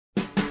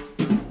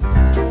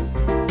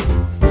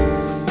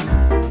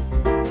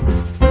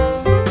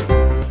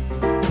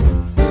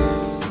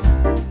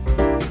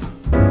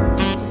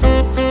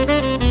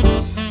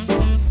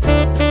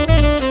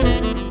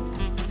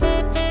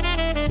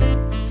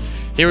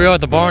Here we are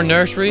at the Barn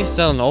Nursery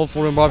selling Old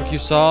 41 barbecue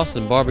sauce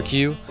and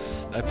barbecue.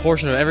 A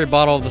portion of every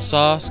bottle of the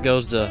sauce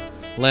goes to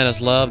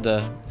Atlanta's Love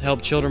to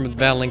help children with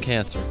battling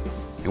cancer.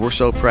 And we're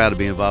so proud to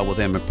be involved with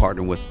them and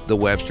partnering with the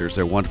Websters.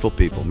 They're wonderful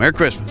people. Merry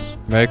Christmas.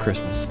 Merry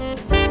Christmas.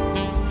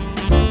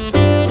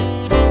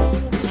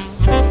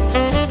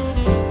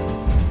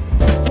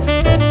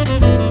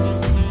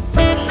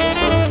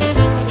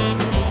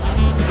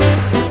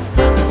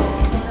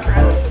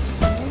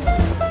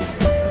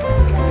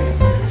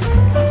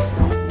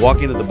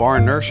 Walk into the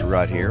Barn Nursery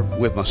right here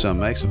with my son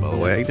Mason, by the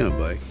way. How you doing,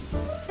 buddy?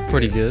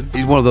 Pretty good.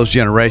 He's one of those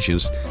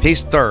generations.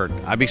 He's third.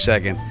 I'd be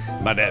second.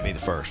 My dad be the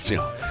first. You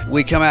know,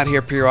 we come out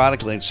here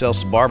periodically and sell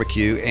some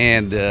barbecue,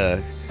 and I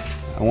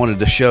wanted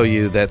to show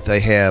you that they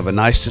have a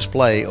nice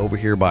display over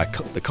here by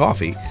the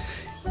coffee,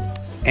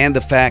 and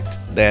the fact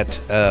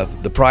that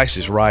the price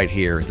is right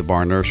here at the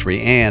Barn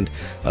Nursery, and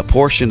a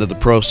portion of the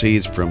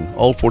proceeds from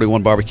Old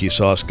 41 barbecue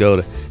sauce go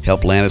to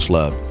help Atlanta's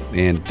Love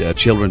and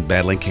children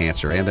battling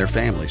cancer and their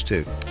families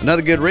too.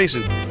 Another good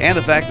reason, and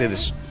the fact that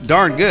it's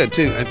darn good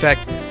too. In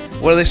fact,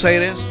 what do they say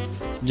it is?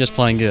 Just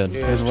plain good.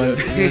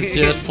 It's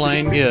just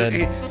plain good.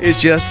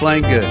 It's just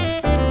plain good.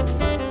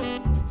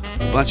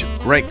 A bunch of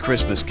great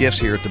Christmas gifts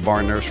here at the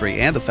Barn Nursery,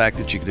 and the fact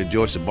that you can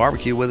enjoy some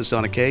barbecue with us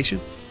on occasion,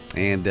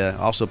 and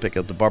also pick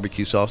up the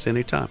barbecue sauce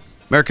anytime.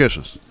 Merry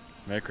Christmas.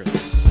 Merry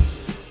Christmas.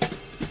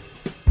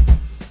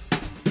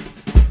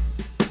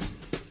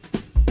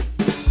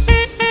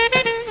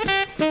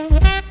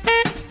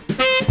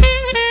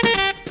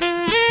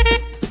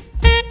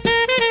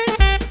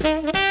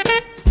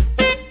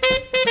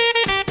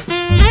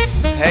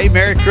 Hey,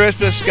 Merry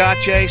Christmas, Scott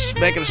Chase,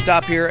 making a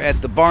stop here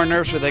at the Barn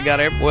Nursery. They got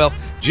well,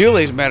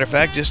 Julie, as a matter of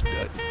fact, just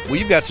well,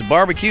 you've got some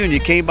barbecue, and you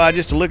came by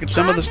just to look at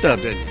some of the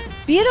stuff, didn't you?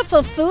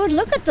 Beautiful food.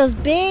 Look at those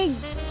big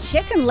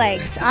chicken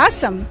legs.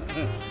 Awesome.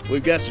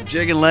 We've got some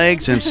chicken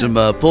legs and some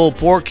pulled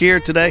pork here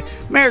today.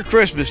 Merry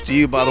Christmas to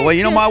you, by the way.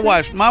 You know, my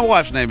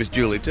wife's name is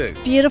Julie too.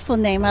 Beautiful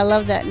name. I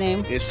love that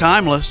name. It's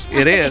timeless.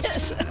 It is.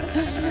 Yes.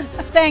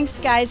 Thanks,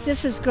 guys.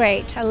 This is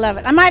great. I love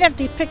it. I might have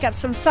to pick up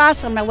some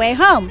sauce on my way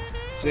home.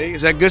 See,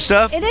 is that good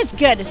stuff? It is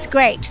good. It's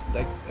great.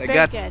 They Very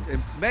got good.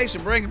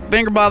 Mason, bring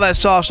her by that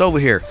sauce over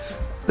here.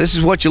 This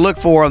is what you look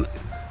for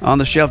on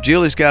the shelf.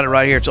 Julie's got it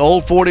right here. It's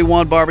Old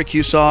 41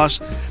 barbecue sauce.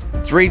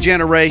 3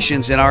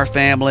 generations in our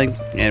family,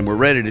 and we're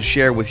ready to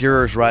share with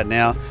yours right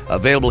now.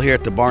 Available here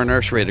at the Barn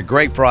Nursery at a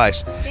great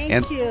price.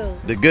 Thank you.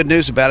 The good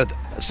news about it,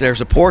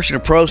 there's a portion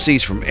of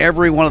proceeds from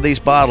every one of these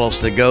bottles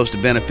that goes to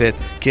benefit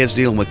kids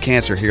dealing with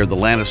cancer here at the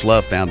Atlanta's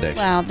Love Foundation.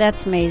 Wow,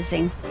 that's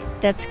amazing.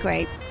 That's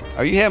great.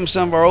 Are you having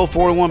some of our Old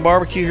 41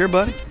 barbecue here,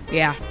 buddy?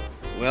 Yeah.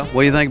 Well,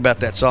 what do you think about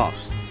that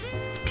sauce?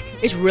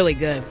 It's really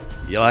good.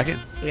 You like it?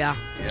 Yeah.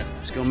 Yeah.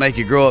 It's going to make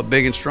you grow up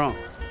big and strong.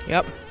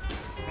 Yep.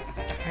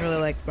 I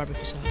really like the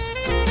barbecue sauce.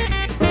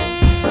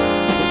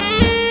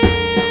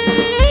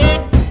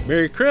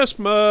 Merry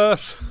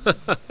Christmas!